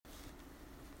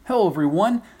Hello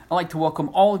everyone, I'd like to welcome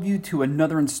all of you to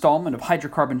another installment of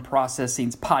Hydrocarbon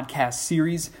Processing's podcast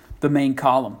series, The Main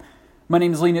Column. My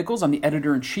name is Lee Nichols, I'm the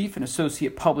Editor-in-Chief and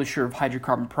Associate Publisher of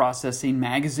Hydrocarbon Processing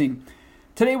magazine.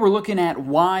 Today we're looking at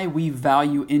why we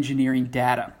value engineering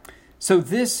data. So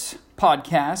this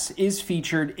podcast is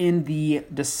featured in the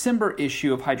December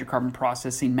issue of Hydrocarbon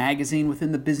Processing magazine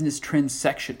within the Business Trends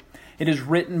section. It is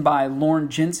written by Lauren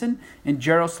Jensen and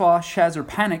Jaroslaw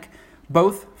Shazarpanik,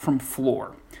 both from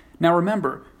Fluor. Now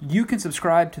remember, you can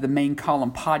subscribe to the Main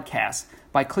Column podcast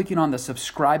by clicking on the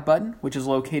subscribe button, which is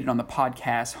located on the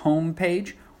podcast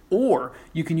homepage, or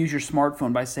you can use your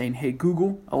smartphone by saying, "Hey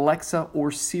Google, Alexa,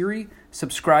 or Siri,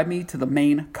 subscribe me to the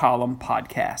Main Column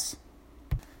podcast."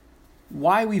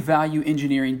 Why we value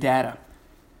engineering data.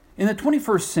 In the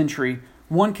 21st century,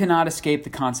 one cannot escape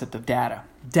the concept of data.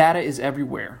 Data is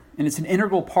everywhere, and it's an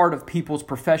integral part of people's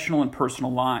professional and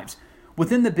personal lives.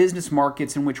 Within the business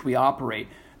markets in which we operate,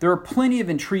 there are plenty of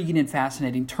intriguing and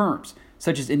fascinating terms,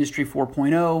 such as Industry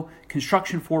 4.0,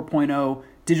 Construction 4.0,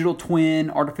 Digital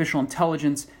Twin, Artificial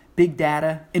Intelligence, Big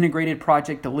Data, Integrated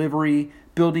Project Delivery,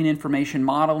 Building Information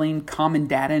Modeling, Common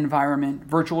Data Environment,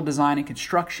 Virtual Design and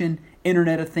Construction,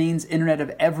 Internet of Things, Internet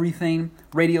of Everything,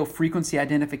 Radio Frequency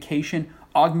Identification,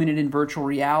 Augmented and Virtual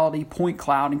Reality, Point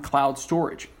Cloud, and Cloud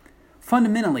Storage.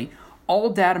 Fundamentally,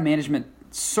 all data management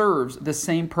serves the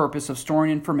same purpose of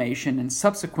storing information and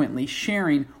subsequently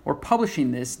sharing or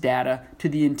publishing this data to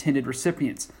the intended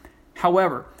recipients.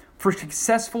 However, for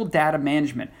successful data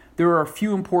management, there are a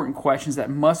few important questions that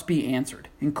must be answered,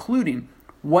 including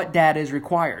what data is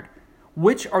required,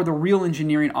 which are the real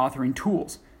engineering authoring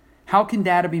tools, how can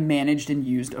data be managed and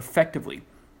used effectively,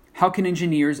 how can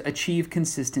engineers achieve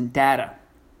consistent data.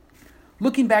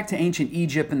 Looking back to ancient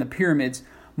Egypt and the pyramids,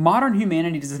 modern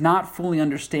humanity does not fully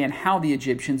understand how the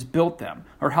Egyptians built them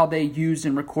or how they used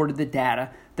and recorded the data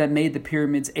that made the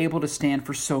pyramids able to stand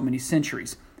for so many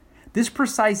centuries. This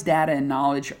precise data and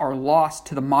knowledge are lost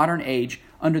to the modern age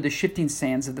under the shifting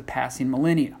sands of the passing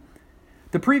millennia.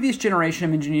 The previous generation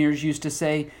of engineers used to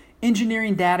say,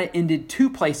 engineering data ended two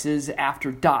places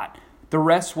after dot. The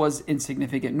rest was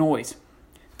insignificant noise.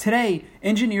 Today,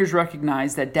 engineers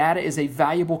recognize that data is a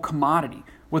valuable commodity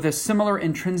with a similar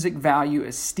intrinsic value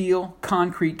as steel,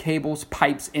 concrete, cables,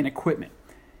 pipes, and equipment.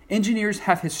 Engineers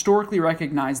have historically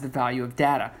recognized the value of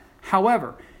data.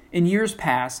 However, in years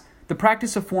past, the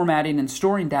practice of formatting and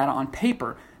storing data on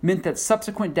paper meant that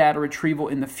subsequent data retrieval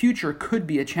in the future could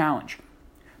be a challenge.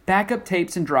 Backup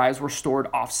tapes and drives were stored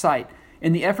off-site,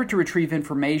 and the effort to retrieve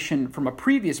information from a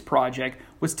previous project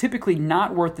was typically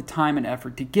not worth the time and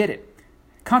effort to get it.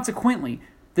 Consequently,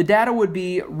 the data would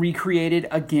be recreated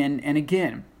again and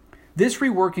again. This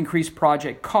rework increased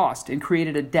project cost and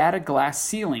created a data glass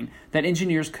ceiling that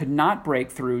engineers could not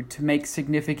break through to make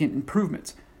significant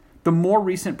improvements. The more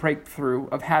recent breakthrough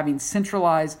of having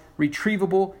centralized,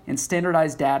 retrievable, and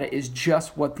standardized data is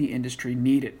just what the industry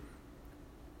needed.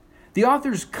 The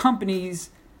author's companies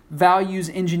values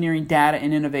engineering data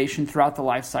and innovation throughout the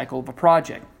life cycle of a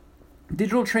project.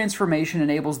 Digital transformation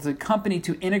enables the company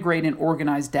to integrate and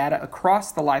organize data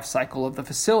across the life cycle of the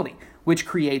facility, which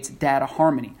creates data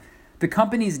harmony. The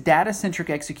company's data-centric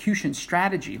execution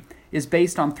strategy is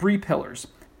based on three pillars: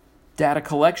 data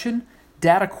collection,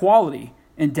 data quality,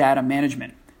 and data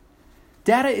management.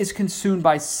 Data is consumed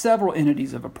by several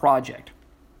entities of a project.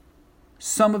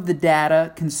 Some of the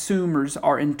data consumers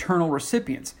are internal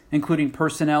recipients, including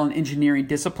personnel and engineering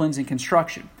disciplines and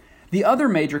construction. The other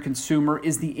major consumer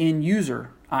is the end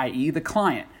user, i.e. the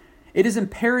client. It is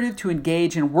imperative to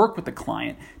engage and work with the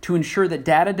client to ensure that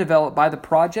data developed by the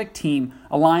project team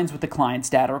aligns with the client's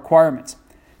data requirements.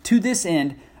 To this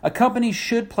end, a company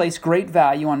should place great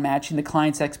value on matching the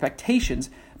client's expectations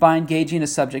by engaging a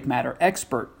subject matter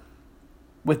expert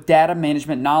with data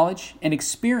management knowledge and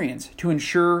experience to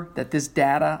ensure that this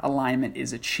data alignment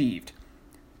is achieved.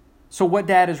 So what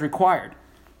data is required?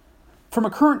 From a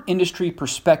current industry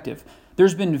perspective,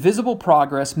 there's been visible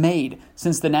progress made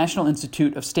since the National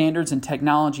Institute of Standards and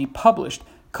Technology published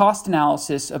Cost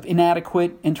Analysis of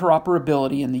Inadequate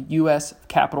Interoperability in the U.S.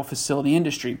 Capital Facility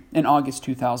Industry in August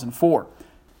 2004.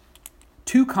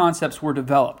 Two concepts were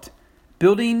developed: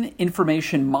 Building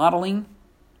Information Modeling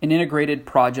and Integrated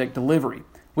Project Delivery,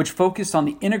 which focused on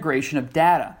the integration of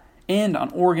data and on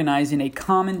organizing a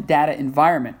common data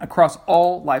environment across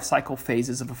all lifecycle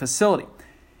phases of a facility.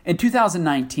 In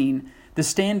 2019, the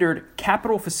standard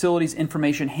Capital Facilities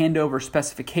Information Handover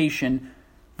Specification,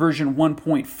 version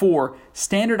 1.4,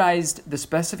 standardized the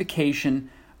specification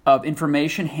of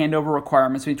information handover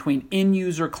requirements between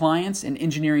end-user clients and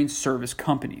engineering service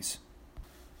companies.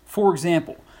 For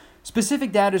example,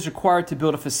 Specific data is required to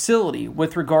build a facility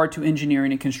with regard to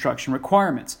engineering and construction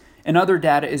requirements, and other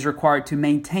data is required to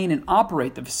maintain and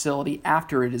operate the facility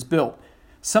after it is built.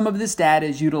 Some of this data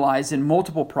is utilized in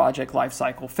multiple project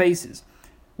lifecycle phases,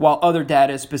 while other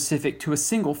data is specific to a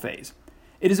single phase.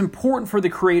 It is important for the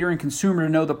creator and consumer to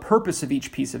know the purpose of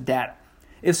each piece of data.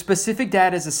 If specific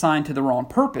data is assigned to the wrong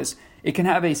purpose, it can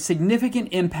have a significant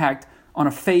impact on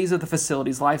a phase of the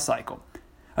facility's lifecycle.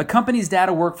 A company's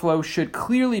data workflow should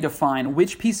clearly define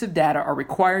which piece of data are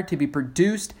required to be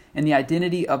produced and the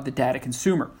identity of the data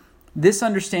consumer. This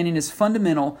understanding is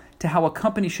fundamental to how a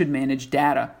company should manage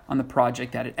data on the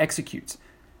project that it executes.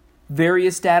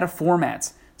 Various data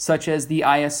formats, such as the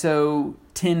ISO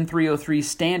 10303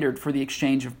 standard for the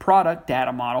exchange of product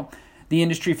data model, the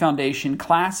Industry Foundation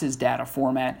classes data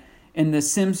format, and the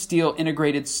SimSteel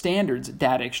integrated standards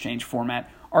data exchange format,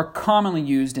 are commonly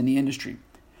used in the industry.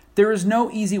 There is no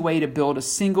easy way to build a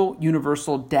single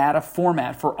universal data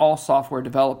format for all software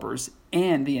developers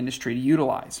and the industry to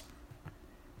utilize.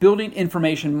 Building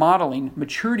information modeling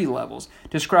maturity levels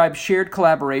describe shared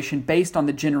collaboration based on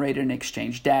the generated and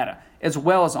exchanged data, as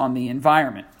well as on the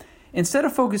environment. Instead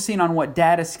of focusing on what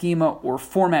data schema or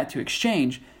format to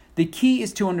exchange, the key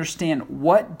is to understand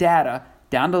what data,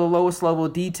 down to the lowest level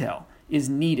of detail, is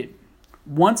needed.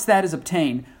 Once that is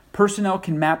obtained, personnel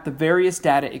can map the various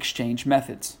data exchange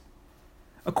methods.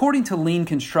 According to lean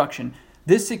construction,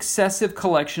 this excessive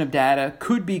collection of data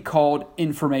could be called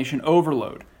information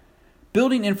overload.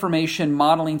 Building Information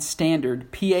Modeling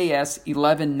Standard PAS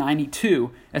 1192,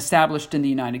 established in the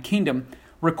United Kingdom,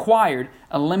 required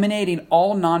eliminating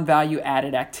all non-value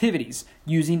added activities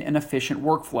using an efficient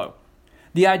workflow.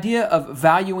 The idea of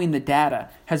valuing the data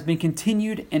has been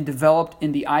continued and developed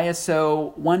in the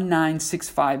ISO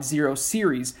 19650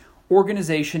 series,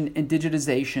 Organization and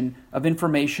Digitization of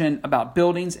Information about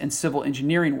Buildings and Civil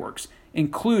Engineering Works,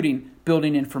 including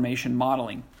Building Information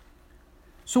Modeling.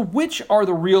 So which are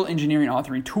the real engineering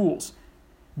authoring tools?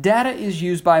 Data is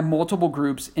used by multiple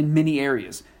groups in many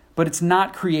areas, but it's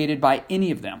not created by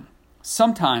any of them.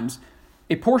 Sometimes,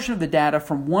 a portion of the data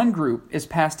from one group is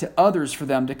passed to others for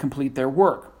them to complete their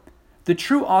work. The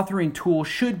true authoring tool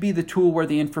should be the tool where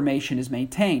the information is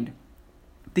maintained.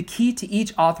 The key to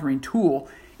each authoring tool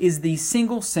is the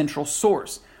single central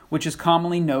source, which is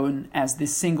commonly known as the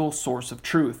single source of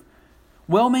truth.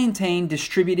 Well-maintained,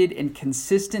 distributed, and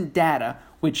consistent data,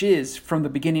 which is, from the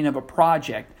beginning of a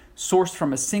project, sourced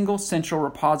from a single central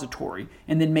repository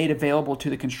and then made available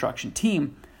to the construction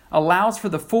team, allows for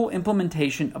the full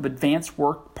implementation of advanced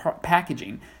work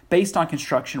packaging based on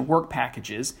construction work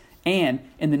packages and,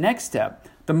 in the next step,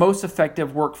 the most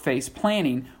effective work phase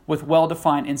planning with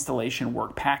well-defined installation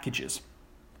work packages.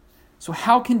 So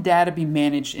how can data be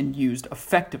managed and used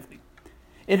effectively?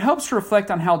 It helps to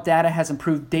reflect on how data has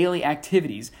improved daily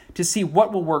activities to see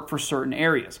what will work for certain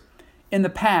areas. In the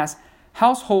past,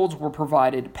 households were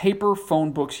provided paper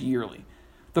phone books yearly.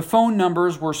 The phone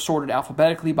numbers were sorted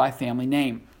alphabetically by family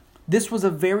name. This was a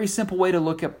very simple way to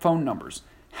look up phone numbers.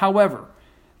 However,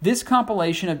 this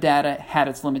compilation of data had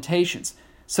its limitations,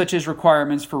 such as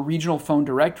requirements for regional phone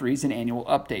directories and annual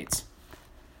updates.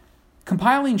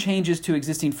 Compiling changes to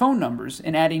existing phone numbers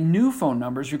and adding new phone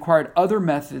numbers required other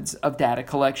methods of data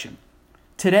collection.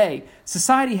 Today,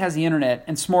 society has the internet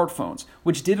and smartphones,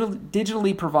 which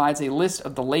digitally provides a list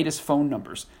of the latest phone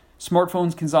numbers.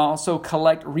 Smartphones can also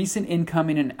collect recent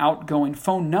incoming and outgoing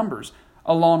phone numbers,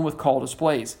 along with call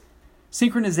displays.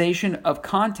 Synchronization of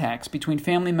contacts between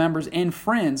family members and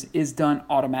friends is done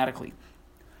automatically.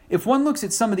 If one looks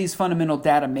at some of these fundamental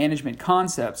data management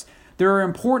concepts, there are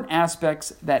important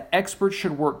aspects that experts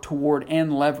should work toward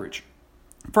and leverage.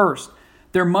 First,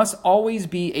 there must always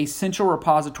be a central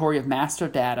repository of master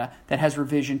data that has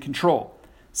revision control.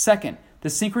 Second, the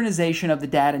synchronization of the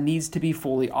data needs to be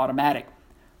fully automatic.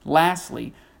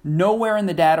 Lastly, nowhere in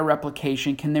the data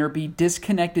replication can there be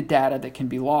disconnected data that can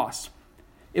be lost.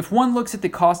 If one looks at the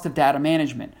cost of data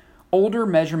management, older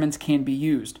measurements can be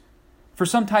used. For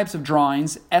some types of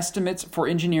drawings, estimates for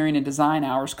engineering and design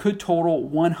hours could total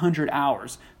 100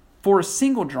 hours. For a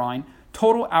single drawing,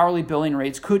 total hourly billing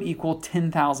rates could equal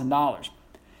 $10,000.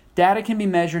 Data can be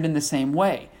measured in the same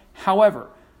way. However,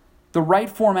 the right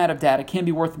format of data can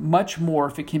be worth much more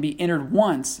if it can be entered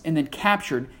once and then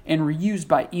captured and reused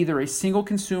by either a single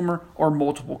consumer or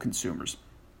multiple consumers.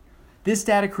 This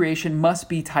data creation must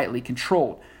be tightly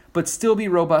controlled, but still be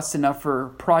robust enough for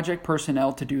project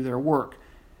personnel to do their work.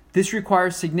 This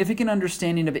requires significant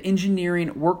understanding of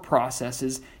engineering work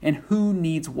processes and who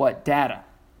needs what data.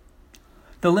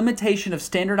 The limitation of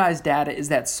standardized data is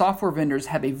that software vendors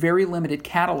have a very limited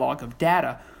catalog of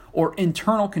data or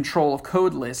internal control of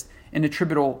code lists and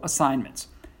attributable assignments.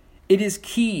 It is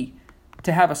key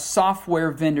to have a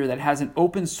software vendor that has an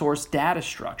open source data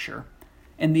structure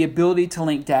and the ability to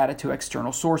link data to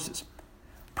external sources.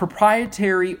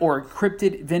 Proprietary or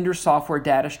encrypted vendor software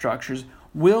data structures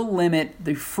will limit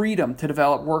the freedom to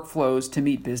develop workflows to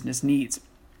meet business needs.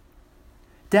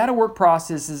 Data work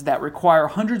processes that require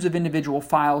hundreds of individual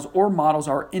files or models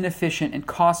are inefficient and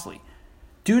costly.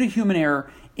 Due to human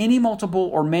error, any multiple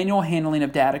or manual handling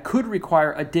of data could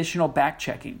require additional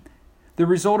back-checking. The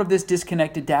result of this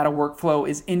disconnected data workflow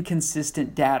is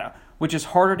inconsistent data, which is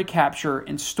harder to capture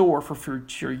and store for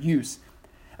future use.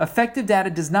 Effective data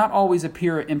does not always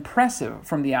appear impressive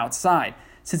from the outside,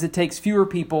 since it takes fewer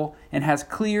people and has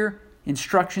clear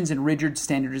instructions and rigid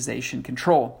standardization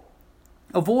control.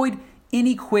 Avoid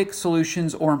any quick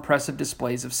solutions or impressive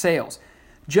displays of sales.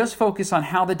 Just focus on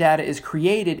how the data is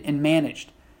created and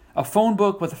managed. A phone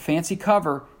book with a fancy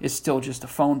cover is still just a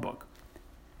phone book.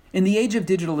 In the age of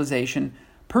digitalization,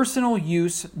 personal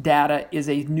use data is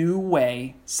a new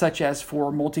way, such as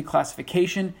for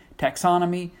multi-classification,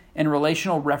 taxonomy, and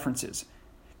relational references.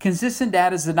 Consistent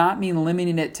data does not mean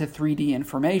limiting it to 3D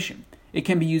information. It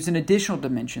can be used in additional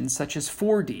dimensions such as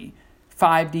 4D,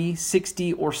 5D,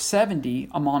 6D, or 7D,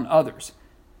 among others.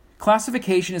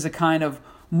 Classification is a kind of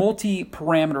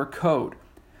multi-parameter code.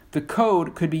 The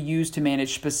code could be used to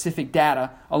manage specific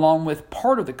data along with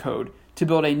part of the code to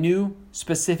build a new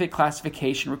specific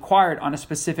classification required on a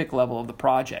specific level of the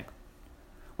project.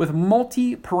 With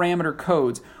multi-parameter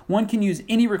codes, one can use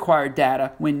any required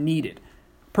data when needed.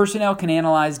 Personnel can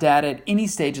analyze data at any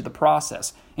stage of the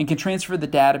process and can transfer the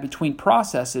data between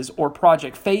processes or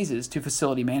project phases to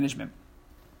facility management.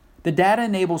 The data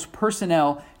enables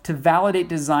personnel to validate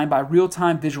design by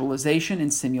real-time visualization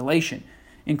and simulation,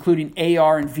 including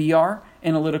AR and VR,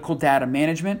 analytical data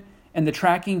management, and the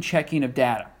tracking, checking of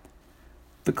data.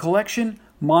 The collection,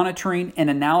 monitoring, and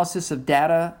analysis of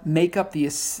data make up the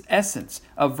essence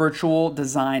of virtual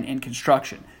design and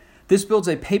construction. This builds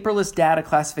a paperless data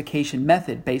classification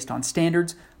method based on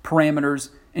standards, parameters,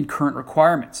 and current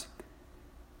requirements.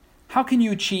 How can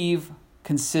you achieve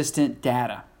consistent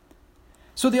data?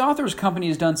 So the author's company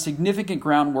has done significant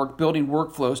groundwork building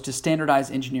workflows to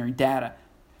standardize engineering data.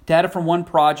 Data from one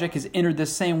project is entered the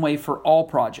same way for all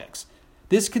projects.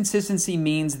 This consistency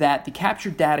means that the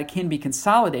captured data can be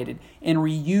consolidated and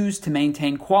reused to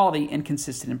maintain quality and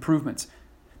consistent improvements.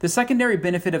 The secondary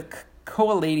benefit of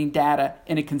collating data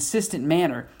in a consistent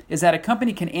manner is that a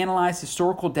company can analyze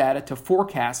historical data to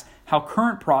forecast how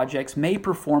current projects may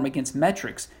perform against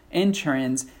metrics and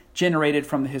trends generated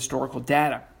from the historical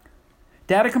data.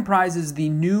 Data comprises the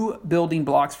new building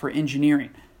blocks for engineering.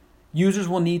 Users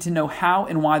will need to know how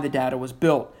and why the data was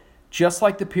built. Just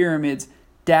like the pyramids,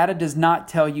 data does not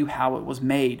tell you how it was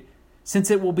made. Since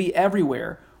it will be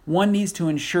everywhere, one needs to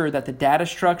ensure that the data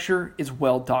structure is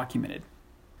well documented.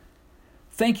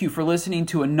 Thank you for listening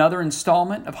to another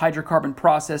installment of Hydrocarbon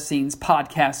Processing's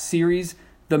podcast series,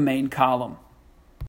 The Main Column.